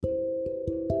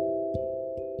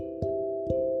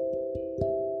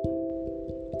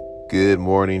Good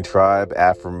morning, tribe.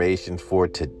 Affirmation for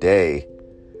today.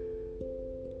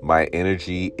 My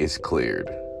energy is cleared.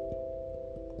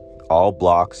 All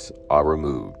blocks are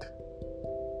removed.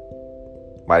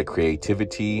 My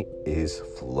creativity is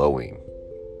flowing.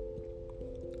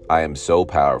 I am so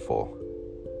powerful.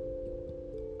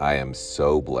 I am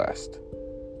so blessed.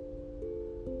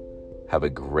 Have a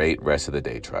great rest of the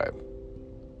day, tribe.